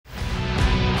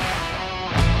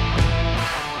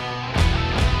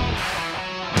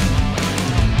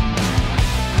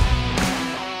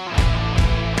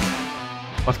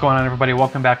going on, everybody?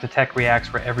 Welcome back to Tech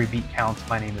Reacts, where every beat counts.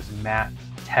 My name is Matt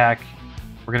Tech.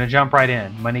 We're going to jump right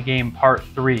in. Money Game Part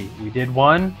 3. We did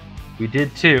 1, we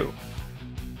did 2.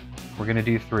 We're going to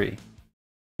do 3.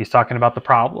 He's talking about the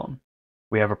problem.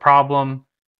 We have a problem,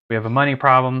 we have a money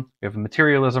problem, we have a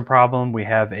materialism problem, we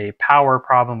have a power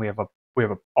problem, we have a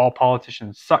all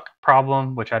politicians suck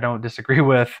problem, which I don't disagree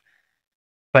with.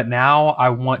 But now I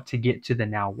want to get to the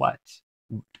now what.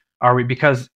 Are we,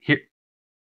 because here,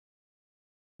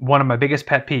 one of my biggest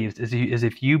pet peeves is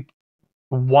if you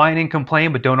whine and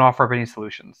complain but don't offer up any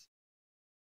solutions.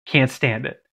 Can't stand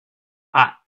it.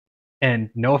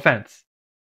 And no offense,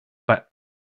 but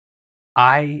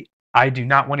I do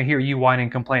not want to hear you whine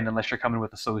and complain unless you're coming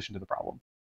with a solution to the problem.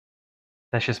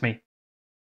 That's just me.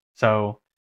 So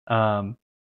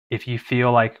if you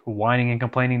feel like whining and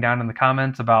complaining down in the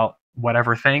comments about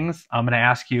whatever things, I'm going to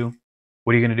ask you,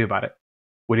 what are you going to do about it?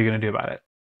 What are you going to do about it?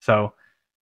 So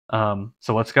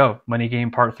let's go. Money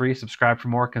Game Part 3. Subscribe for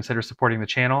more. Consider supporting the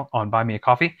channel on Buy Me a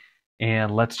Coffee.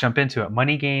 And let's jump into it.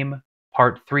 Money Game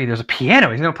Part 3. There's a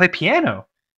piano. He's going to play piano.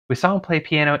 We saw him play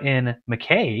piano in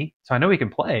McKay, so I know he can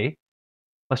play.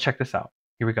 Let's check this out.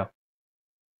 Here we go.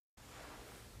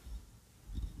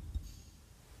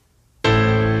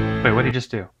 Wait, what did he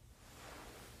just do?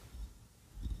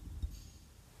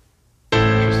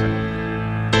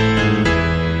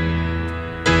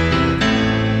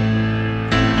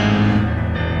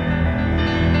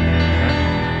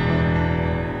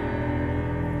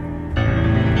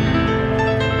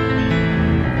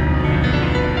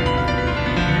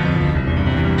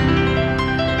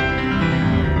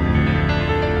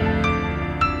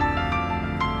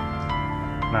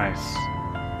 Nice.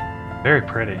 Very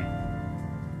pretty.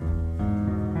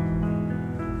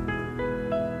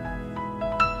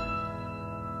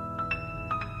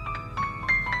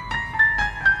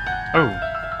 Oh.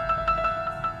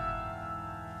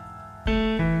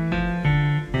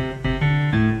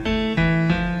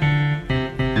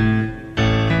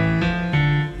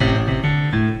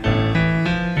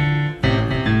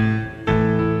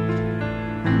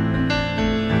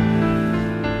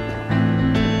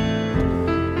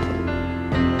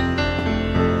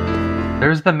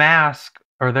 There's the mask,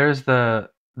 or there's the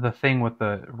thing with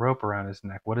the rope around his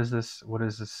neck. What is this? What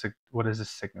does this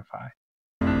signify?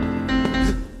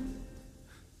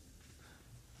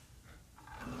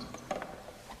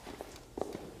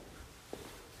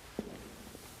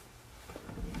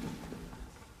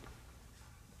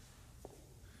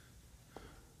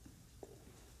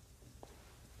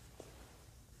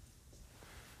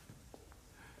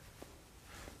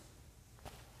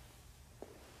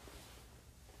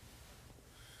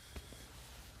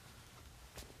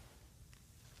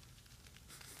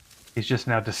 He's just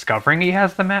now discovering he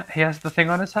has the thing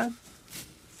on his head.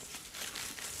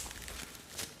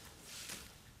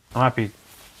 I might be.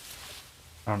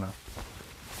 I don't know.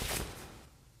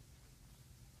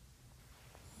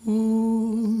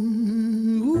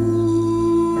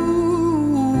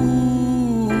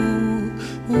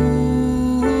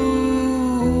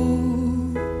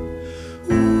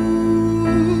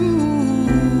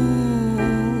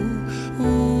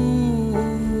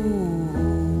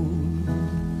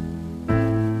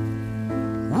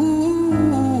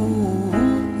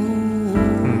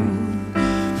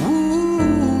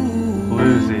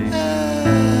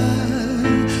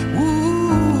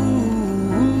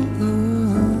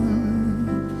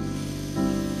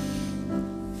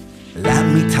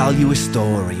 Tell you a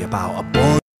story about a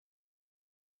boy.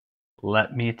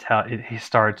 Let me tell it. He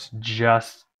starts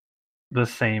just the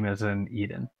same as in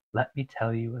Eden. Let me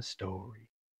tell you a story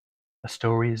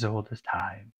as old as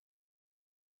time.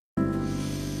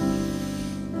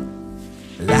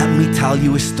 Let me tell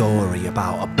you a story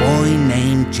about a boy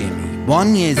named Jimmy.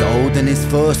 1 year old and his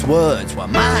first words were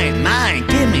mine, mine,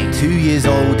 gimme. 2 years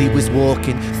old he was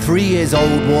walking, 3 years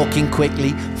old walking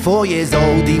quickly. 4 years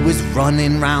old he was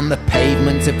running round the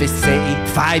pavements of his city.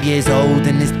 5 years old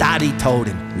and his daddy told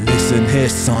him, listen here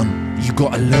son, you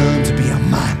gotta learn to be a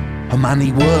man. A man,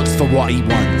 he works for what he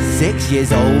wants. 6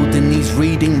 years old and he's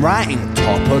reading, writing,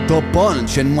 top of the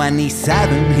bunch. And when he's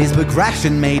 7, his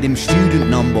progression made him student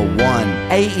number 1.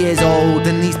 8 years old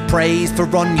and he's praised for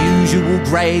unusual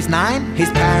grades. 9, his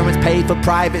parents paid for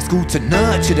private school to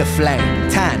nurture the flame.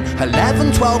 10,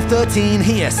 11, 12, 13,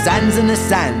 he ascends and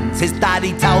ascends. His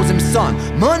daddy tells him, son,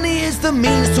 money is the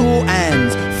means to all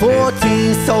ends.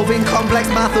 14, solving complex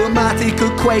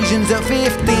mathematical equations. At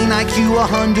 15, IQ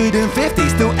 150,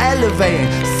 still elevating.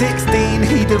 16,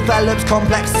 he develops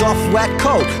complex software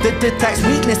code that detects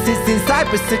weaknesses in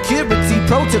cybersecurity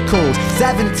protocols.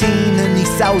 17, and he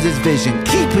sells his vision,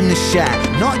 keeping the share.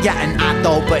 Not yet an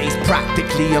adult, but he's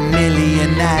practically a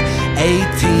millionaire.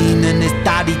 18, and his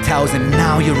daddy tells him,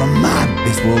 now you're a man.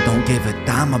 This world don't give a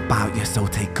damn about you, so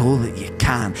take all that you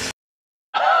can.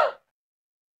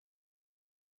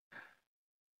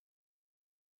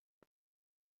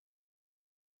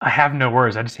 I have no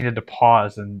words. I just needed to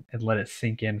pause and let it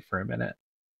sink in for a minute.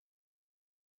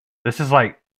 This is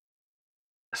like,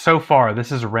 so far,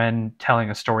 this is Ren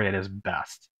telling a story at his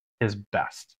best. His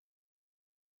best.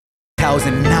 Tells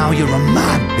him, now you're a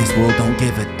man. This world don't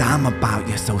give a damn about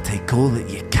you, so take all that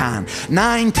you can.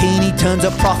 19, he turns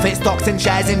a profit, stocks and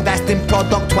shares, invest in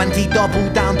product. 20,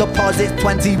 double down deposits.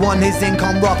 21, his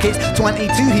income rockets.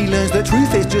 22, he learns the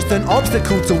truth is just an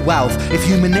obstacle to wealth. If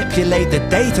you manipulate the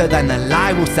data, then the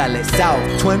lie will sell itself.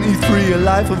 23, a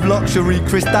life of luxury,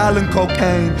 crystal and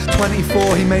cocaine.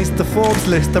 24, he makes the Forbes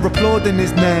list, they're applauding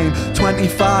his name.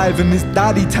 25, and his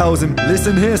daddy tells him,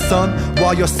 listen here son,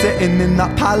 while you're sitting in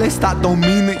that palace, that don't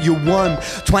mean that you won.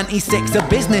 26, a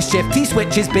business shift, he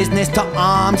switches business to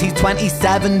arms. He's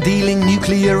 27, dealing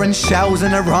nuclear and shells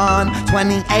in Iran.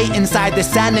 28, inside the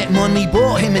Senate, money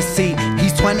bought him a seat.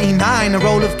 He's 29, a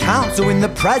role of counsel in the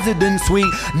president's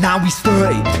suite. Now he's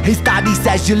 30, his daddy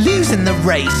says you're losing the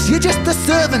race. You're just a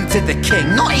servant to the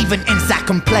king, not even in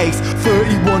second place.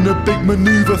 31, a big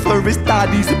maneuver for his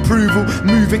daddy's approval,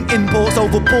 moving imports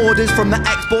over borders from the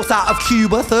exports out of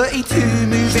Cuba. 32,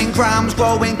 moving grams,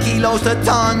 growing kilos to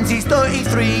tons. He's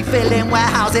 33, filling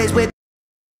warehouses with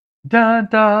Dun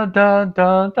dun dun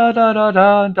dun dun dun dun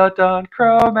dun dun dun.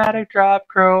 Chromatic drop,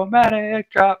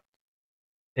 chromatic drop.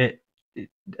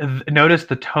 Notice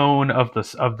the tone of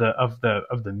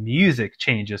the music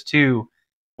changes too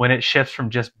when it shifts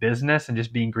from just business and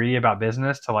just being greedy about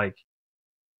business to like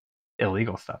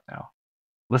illegal stuff now.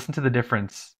 Listen to the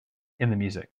difference in the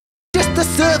music. just a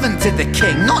servant to the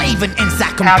king, not even in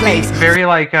second Happy, place. very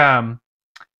like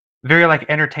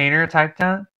entertainer type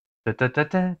tone. Da, da, da,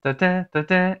 da, da, da, da,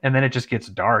 da, and then it just gets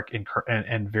dark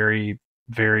and very,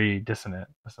 very dissonant.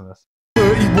 Listen to this.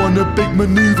 31, a big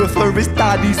maneuver for his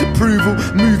daddy's approval,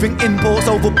 moving imports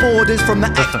over borders from the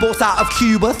exports out of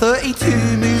Cuba.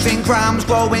 32, moving grams,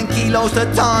 growing kilos to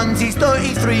tons. He's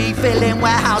 33, filling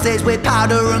warehouses with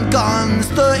powder and guns.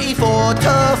 34,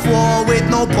 turf war with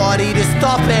nobody to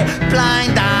stop it.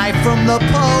 Blind eye from the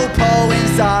po-po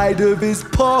inside of his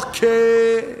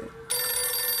pocket.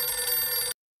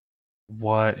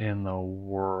 What in the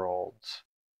world?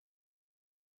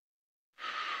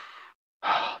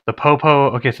 The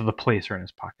popo. Okay, so the plates are in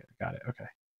his pocket. Got it. Okay.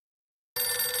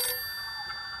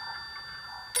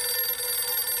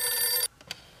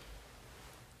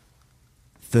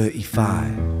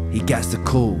 "35, he gets a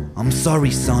call. I'm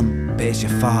sorry, son, but it's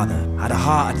your father. Had a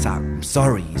heart attack. I'm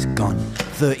sorry, he's gone.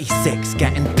 36,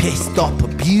 getting pissed off,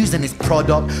 abusing his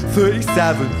product.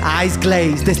 37, eyes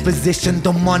glazed, disposition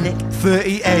demonic.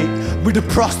 38, with a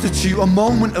prostitute, a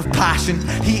moment of passion,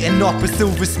 heating up a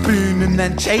silver spoon and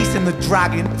then chasing the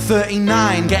dragon.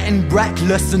 39, getting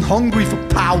reckless and hungry for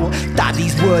power.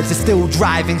 Daddy's words are still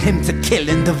driving him to kill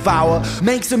and devour.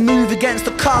 Makes a move against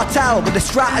the cartel, but the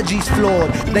strategy's flawed.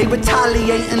 They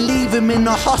retaliate and leave him in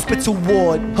a hospital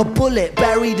ward. A bullet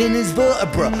buried in his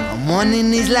vertebra and one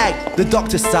in his leg. The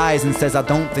doctor sighs and says, I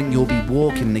don't think you'll be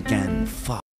walking again.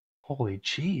 Fuck. Holy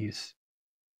jeez.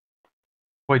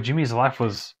 Boy, Jimmy's life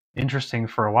was interesting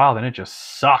for a while, then it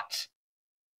just sucked.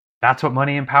 That's what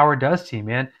money and power does to you,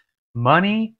 man.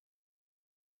 Money,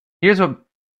 here's what,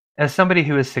 as somebody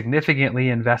who is significantly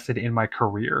invested in my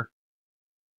career,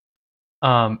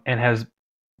 and has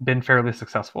been fairly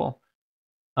successful,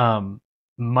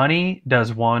 money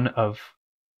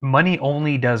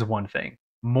only does one thing.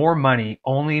 More money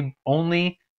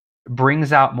only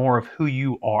brings out more of who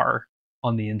you are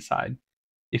on the inside.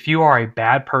 If you are a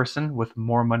bad person with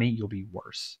more money, you'll be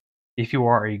worse. If you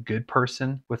are a good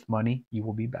person with money, you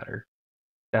will be better.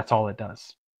 That's all it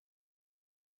does.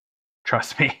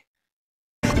 Trust me.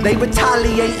 They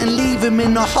retaliate and leave him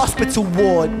in a hospital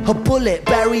ward. A bullet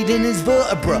buried in his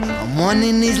vertebra and one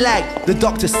in his leg. The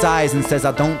doctor sighs and says,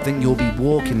 I don't think you'll be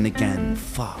walking again.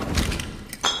 Fuck.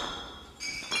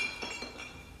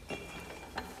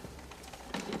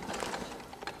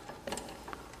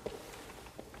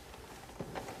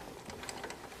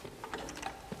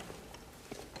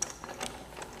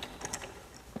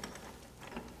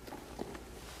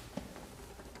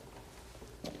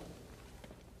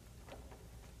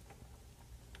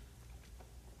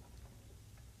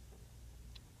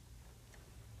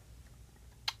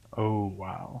 Oh,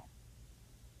 wow.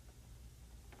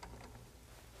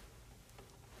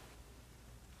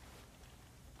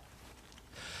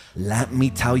 Let me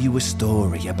tell you a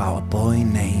story about a boy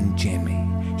named Jimmy.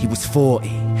 He was 40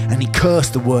 and he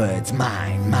cursed the words,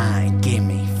 mine, mine,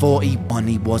 gimme. 41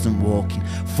 he wasn't walking,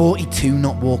 42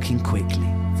 not walking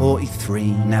quickly,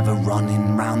 43 never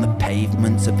running round the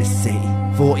pavements of his city,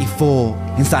 44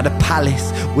 inside a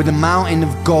palace with a mountain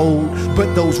of gold.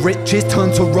 But those riches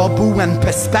turn to rubble when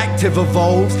perspective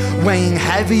evolves. Weighing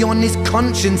heavy on his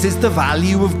conscience is the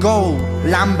value of gold.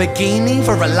 Lamborghini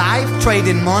for a life,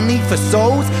 trading money for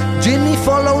souls. Jimmy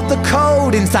followed the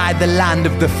code inside the land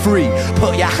of the free.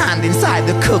 Put your hand inside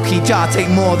the cookie jar, take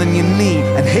more than you need.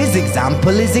 And his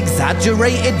example is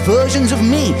exaggerated versions of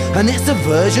me. And it's a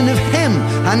version of him,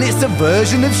 and it's a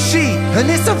version of she, and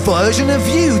it's a version of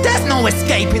you. There's no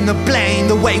escaping the blame.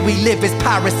 The way we live is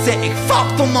parasitic.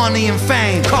 Fuck the money and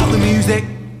fame. Call the music.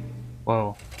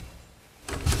 Whoa.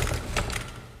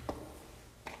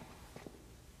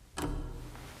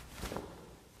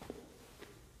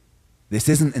 This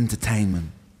isn't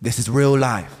entertainment, this is real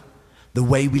life. The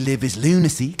way we live is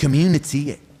lunacy, community,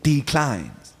 it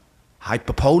declines.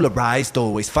 Hyperpolarized,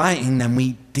 always fighting, then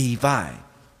we divide.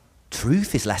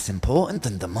 Truth is less important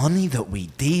than the money that we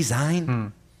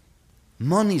design.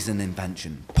 Money's an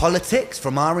invention, politics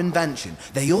from our invention.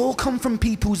 They all come from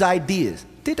people's ideas.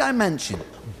 Did I mention?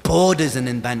 Border's an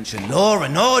invention, law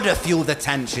and order fuel the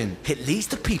tension. It leads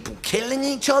to people killing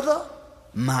each other.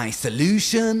 My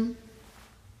solution?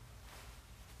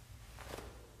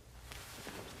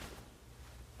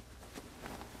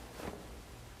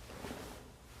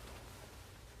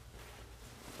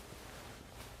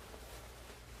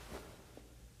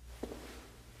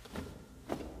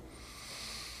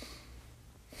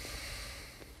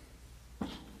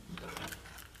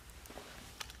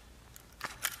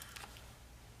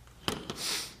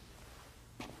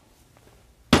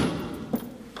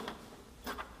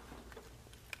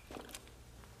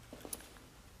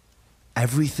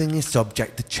 Everything is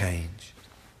subject to change.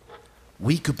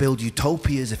 We could build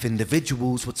utopias if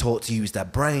individuals were taught to use their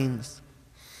brains.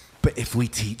 But if we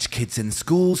teach kids in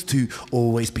schools to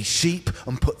always be sheep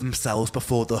and put themselves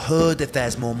before the herd if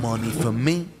there's more money for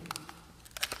me,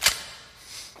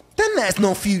 then there's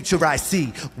no future I see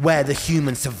where the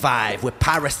humans survive. We're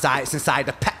parasites inside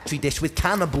a petri dish with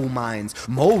cannibal minds.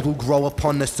 Mold will grow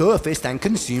upon the surface then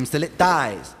consumes till it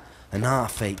dies. And our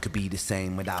fate could be the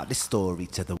same without this story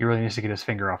to the He really needs to get his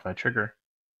finger off that trigger.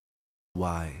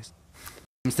 wise.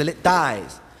 Till it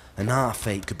dies. And our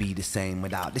fate could be the same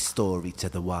without this story to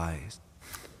the wise.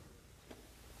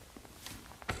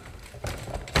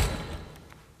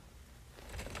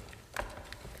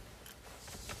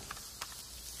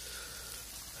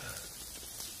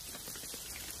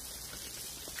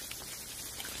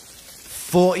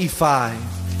 "45.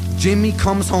 Jimmy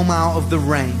comes home out of the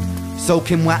rain,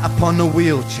 soaking wet upon a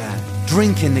wheelchair,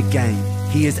 drinking again.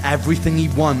 He is everything he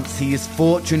wants, he is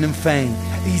fortune and fame.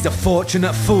 He's a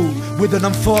fortunate fool with an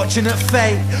unfortunate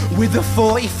fate. With a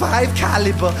 45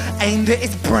 caliber aimed at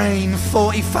his brain.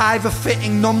 45 a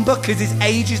fitting number cause his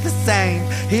age is the same.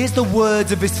 Here's the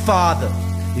words of his father,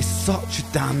 it's such a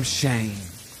damn shame.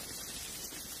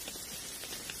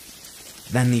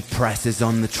 Then he presses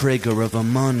on the trigger of a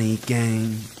money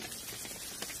game.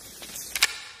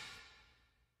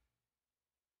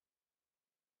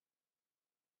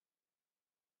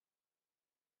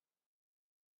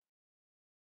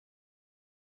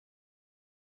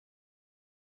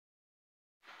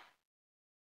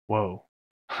 Whoa.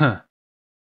 Huh.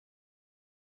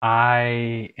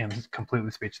 I am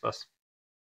completely speechless.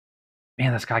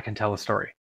 Man, this guy can tell a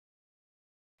story.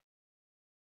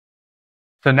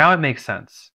 So now it makes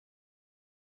sense.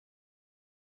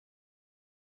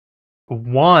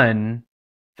 One,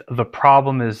 the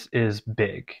problem is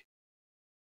big.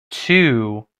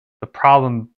 Two, the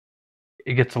problem,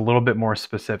 it gets a little bit more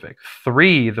specific.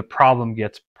 Three, the problem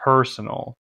gets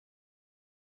personal.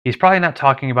 He's probably not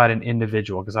talking about an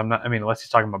individual, because unless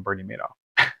he's talking about Bernie Madoff,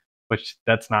 which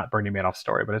that's not Bernie Madoff's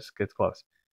story, but it's close.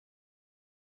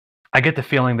 I get the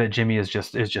feeling that Jimmy is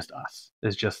just us,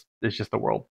 is just the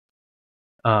world.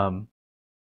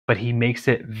 But he makes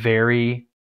it very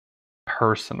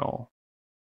personal.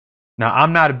 Now,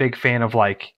 I'm not a big fan of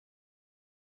like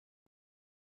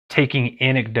taking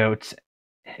anecdotes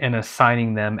and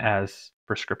assigning them as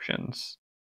prescriptions.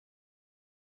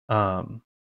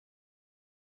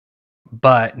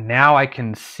 But now I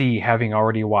can see, having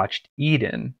already watched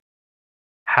Eden,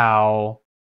 how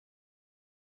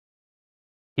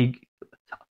he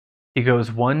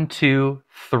goes 1, 2,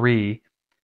 3.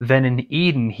 Then in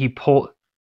Eden,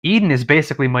 Eden is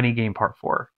basically Money Game Part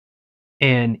 4.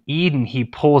 In Eden, he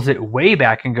pulls it way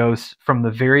back and goes from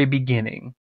the very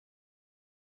beginning.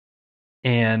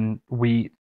 And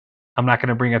I'm not going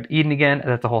to bring up Eden again.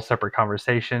 That's a whole separate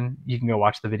conversation. You can go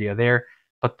watch the video there.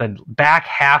 But the back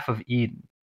half of Eden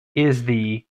is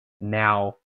the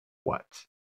now what?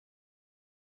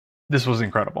 This was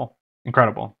incredible.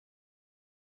 Incredible.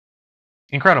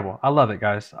 Incredible. I love it,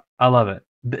 guys. I love it.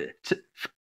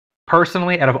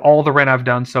 Personally, out of all the Ren I've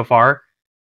done so far,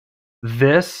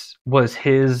 this was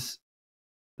his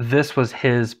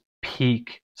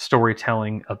peak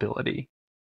storytelling ability.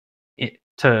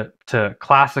 To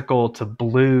classical, to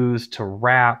blues, to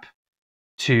rap,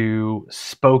 to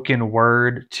spoken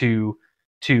word, to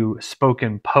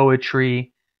spoken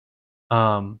poetry.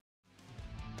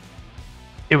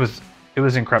 It was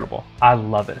incredible. I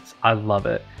love it. I love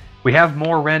it. We have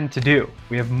more Ren to do.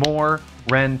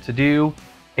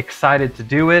 Excited to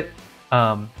do it.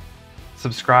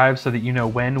 Subscribe so that you know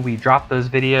when we drop those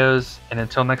videos. And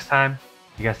until next time,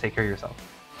 you guys take care of yourself.